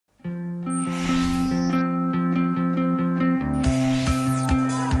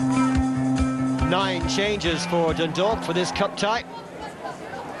changes for Dundalk for this cup tie.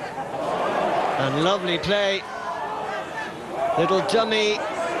 And lovely play. Little dummy.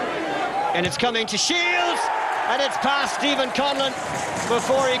 And it's coming to Shields. And it's past Stephen Conlon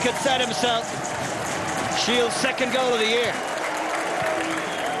before he could set himself. Shields' second goal of the year.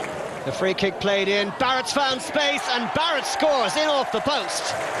 The free kick played in. Barrett's found space and Barrett scores in off the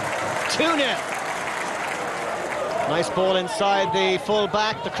post. 2-0. Nice ball inside the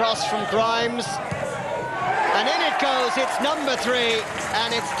full-back. The cross from Grimes. And in it goes. It's number 3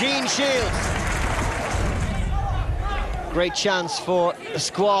 and it's Dean Shields. Great chance for the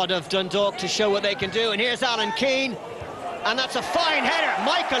squad of Dundalk to show what they can do. And here's Alan Keane. And that's a fine header.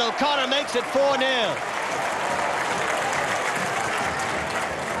 Michael O'Connor makes it 4-0.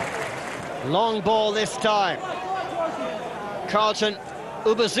 Long ball this time. Carlton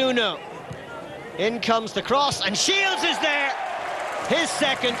Ubazuno. In comes the cross, and Shields is there. His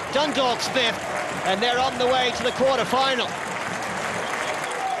second, Dundalk's 5th, and they're on the way to the quarter-final.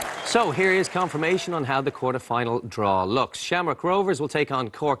 So here is confirmation on how the quarter-final draw looks. Shamrock Rovers will take on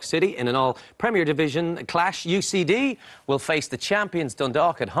Cork City in an all-Premier Division clash. UCD will face the champions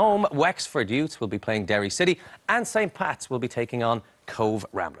Dundalk at home. Wexford Youths will be playing Derry City, and St Pat's will be taking on Cove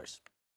Ramblers.